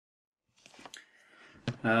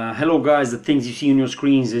Hello guys, the things you see on your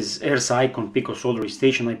screens is Ersa icon PICO soldering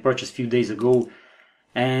station I purchased a few days ago,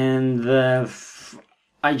 and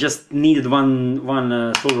I just needed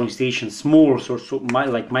one soldering station, small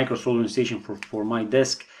like micro soldering station for my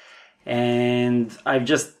desk, and I've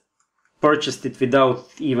just purchased it without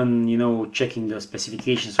even checking the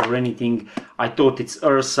specifications or anything. I thought it's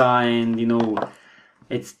Ersa, and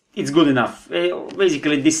it's good enough.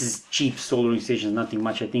 Basically, this is cheap soldering station, nothing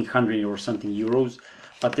much. I think 100 or something euros.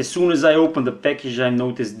 But as soon as I opened the package, I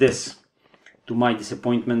noticed this, to my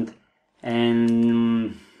disappointment,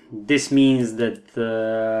 and this means that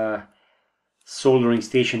soldering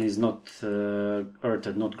station is not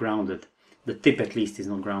earthed, not grounded. The tip at least is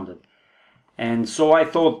not grounded. And so I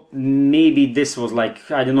thought maybe this was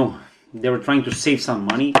like, I don't know, they were trying to save some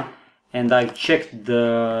money. And I checked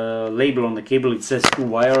the label on the cable, it says 2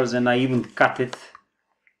 wires, and I even cut it.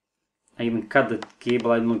 I even cut the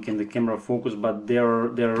cable. I don't know, can the camera focus, but there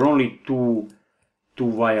are only two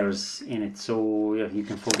wires in it, so yeah, you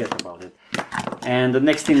can forget about it. And the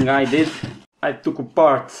next thing I did, I took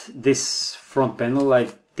apart this front panel.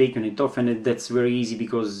 I've taken it off, and that's very easy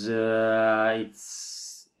because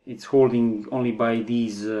it's holding only by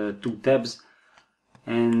these 2 tabs,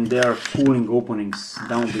 and there are cooling openings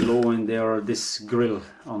down below, and there are this grill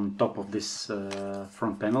on top of this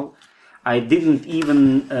front panel. I didn't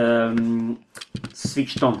even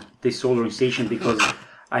switch on this soldering station because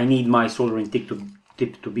I need my soldering tip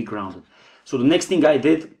to be grounded. So the next thing I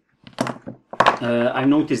did, I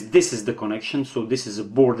noticed this is the connection. So this is a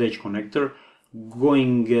board edge connector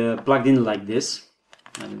going plugged in like this.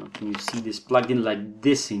 I don't know, can you see this? Plugged in like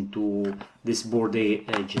this into this board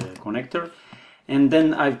edge connector. And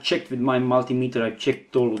then I've checked with my multimeter, I've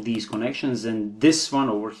checked all of these connections, and this one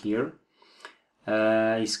over here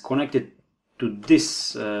is connected to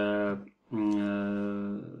this to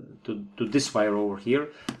this wire over here,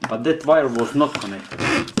 but that wire was not connected.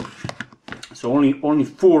 So only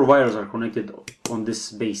 4 wires are connected on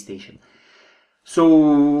this base station.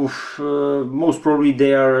 So most probably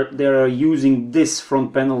they are using this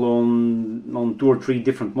front panel on 2 or 3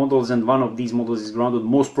 different models, and one of these models is grounded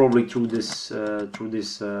most probably through this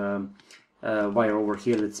wire over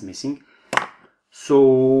here that's missing.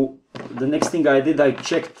 So the next thing I did, I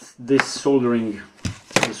checked this soldering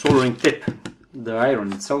tip, the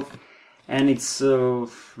iron itself, and it's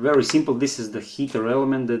very simple. This is the heater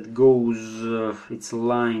element that goes, it's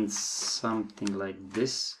lined something like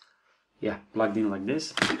this, yeah, plugged in like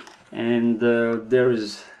this, and there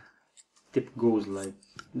is, tip goes like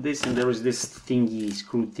this, and there is this thingy,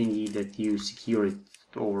 screw thingy that you secure it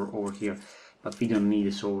over here, but we don't need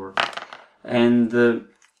this over. And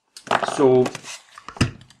so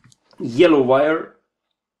yellow wire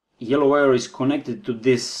is connected to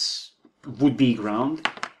this would-be ground,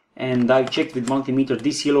 and I checked with multimeter.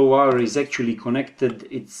 This yellow wire is actually connected.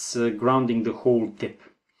 It's grounding the whole tip.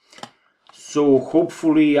 So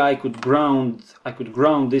hopefully I could ground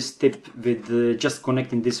this tip with just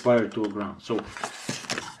connecting this wire to a ground. So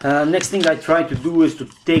next thing I try to do is to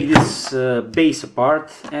take this base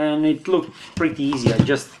apart, and it looked pretty easy. I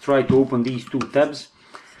just tried to open these 2 tabs,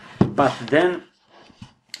 but then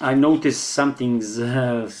I noticed something's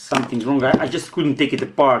wrong. I just couldn't take it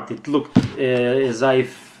apart. It looked as I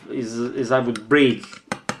would break.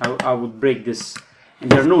 I would break this, and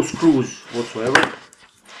there are no screws whatsoever.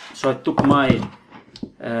 So I took my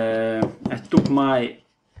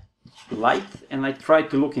light and I tried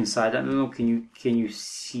to look inside. I don't know. Can you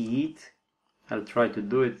see it? I'll try to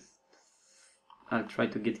do it. I'll try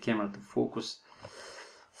to get camera to focus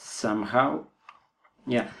somehow.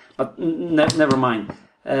 Yeah, but never mind.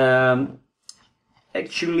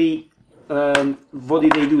 Actually, what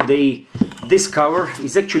did they do? This cover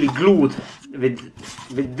is actually glued with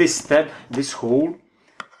this tab, this hole,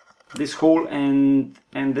 and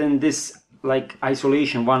then this like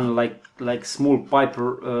isolation one, like small pipe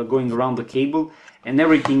going around the cable, and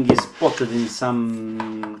everything is potted in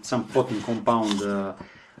some potting compound,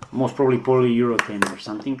 most probably polyurethane or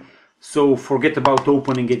something. So forget about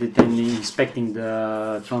opening it and inspecting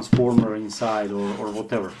the transformer inside or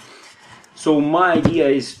whatever. So my idea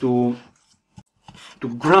is to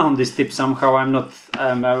ground this tip somehow. I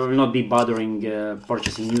will not be bothering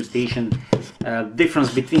purchasing new station.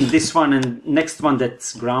 Difference between this one and next one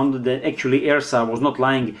that's grounded, actually Ersa was not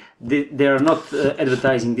lying. They are not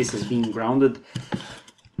advertising this as being grounded.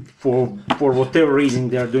 For whatever reason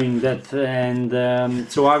they are doing that, and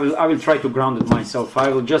so I will try to ground it myself.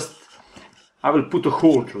 I will put a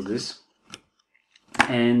hole through this,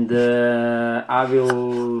 and I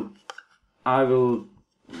will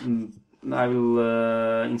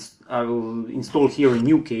install here a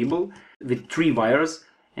new cable with 3 wires,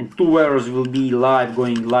 and 2 wires will be live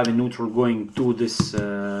and neutral going to this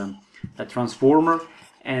transformer,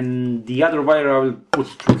 and the other wire I will put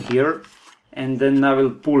through here, and then I will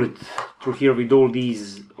pull it through here with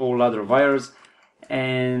all other wires,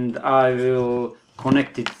 and I will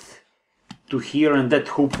connect it to here, and that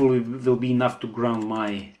hopefully will be enough to ground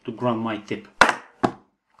my tip.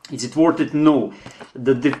 Is it worth it? No.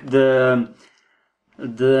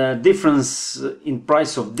 The difference in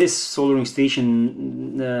price of this soldering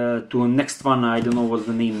station to a next one, I don't know what's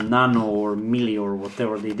the name, Nano or Milli or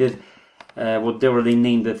whatever they did, whatever they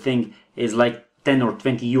named the thing, is like 10 or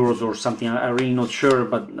 20 euros or something. I'm really not sure,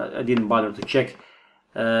 but I didn't bother to check.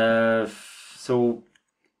 So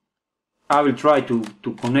I will try to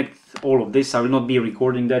connect all of this. I will not be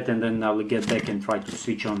recording that, and then I will get back and try to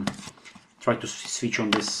switch on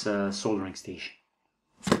this soldering station.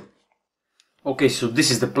 Okay, so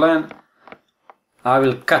this is the plan. I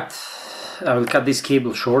will cut this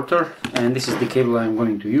cable shorter, and this is the cable I'm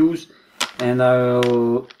going to use, and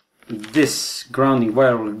this grounding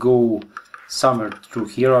wire will go somewhere through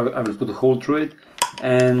here. I will put a hole through it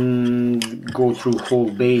and go through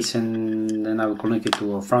whole base, and then I will connect it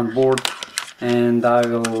to a front board, and I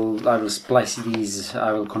will splice these.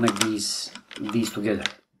 I will connect these together.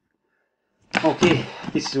 Okay,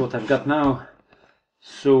 this is what I've got now.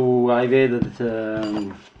 So I've added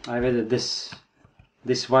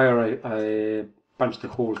this wire. I punched a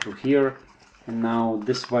hole through here, and now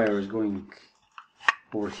this wire is going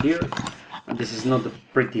over here. And this is not the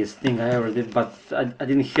prettiest thing I ever did, but I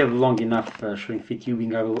didn't have long enough shrink fit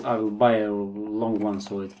tubing. I will buy a long one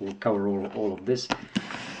so it will cover all of this.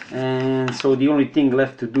 And so the only thing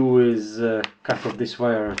left to do is cut off this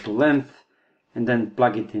wire to length, and then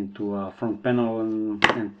plug it into a front panel and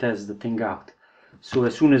test the thing out. So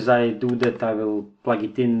as soon as I do that, I will plug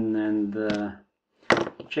it in and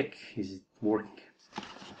check is it working.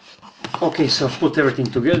 Okay, so I've put everything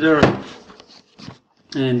together,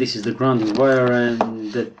 and this is the grounding wire,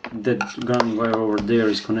 and that grounding wire over there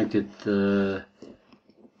is connected to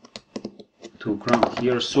ground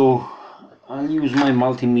here. So I'll use my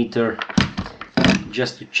multimeter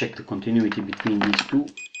just to check the continuity between these two.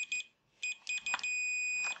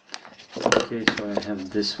 Okay, so I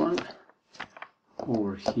have this one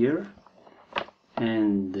over here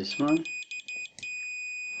and this one.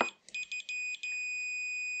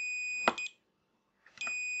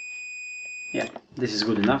 Yeah, this is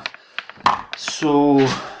good enough. So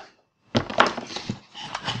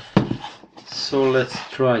let's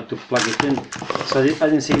try to plug it in. So I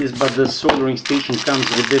didn't say this, but the soldering station comes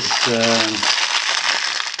with this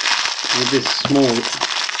small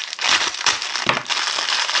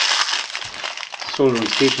soldering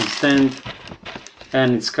station stand,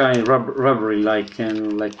 and it's kind of rubbery like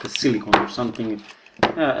a silicone or something.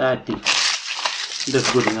 I think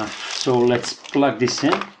that's good enough. So let's plug this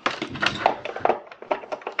in.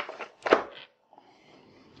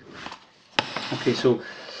 Okay, so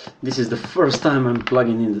this is the first time I'm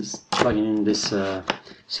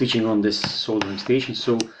switching on this soldering station.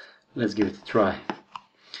 So let's give it a try.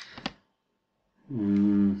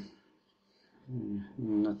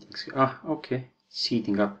 Nothing's okay. It's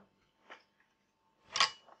heating up.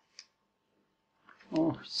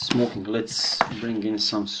 Oh, it's smoking. Let's bring in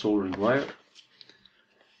some soldering wire.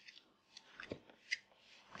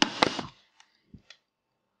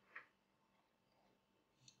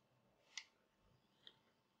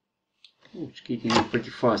 Oh, it's getting up pretty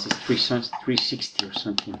fast. It's 360 or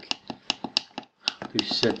something. To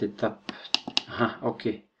set it up.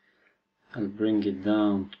 Okay. I'll bring it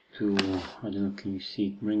down to, I don't know, can you see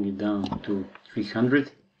it? Bring it down to 300.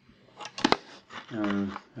 I'll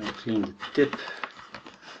clean the tip.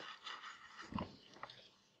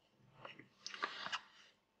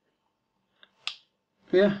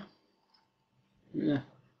 Yeah.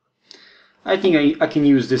 I think I can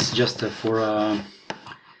use this just for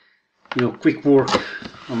quick work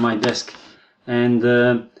on my desk, and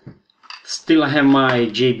still I have my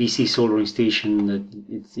JBC soldering station. That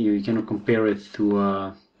you cannot compare it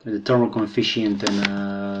to the thermal coefficient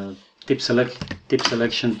and tip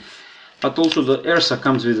selection. But also the Ersa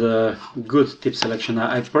comes with a good tip selection.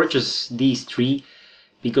 I purchased these three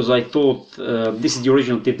because I thought this is the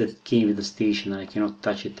original tip that came with the station. I cannot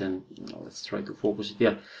touch it, and let's try to focus it.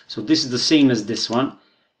 Yeah, so this is the same as this one,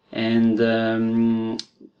 and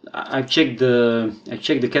I checked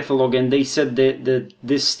the catalog, and they said that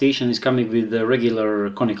this station is coming with a regular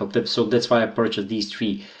conical tip, so that's why I purchased these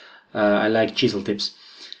three. I like chisel tips,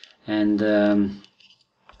 and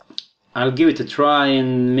I'll give it a try,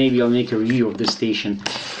 and maybe I'll make a review of this station.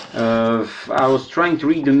 I was trying to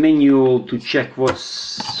read the manual to check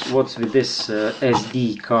what's with this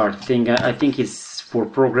SD card thing. I think it's for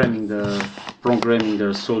programming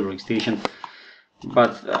the soldering station,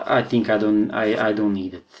 but I think I don't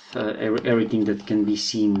need it. Everything that can be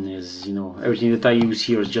seen is, you know, everything that I use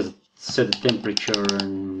here is just set the temperature,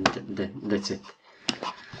 and that's it.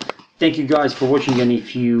 Thank you guys for watching, and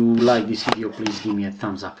if you like this video, please give me a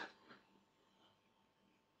thumbs up.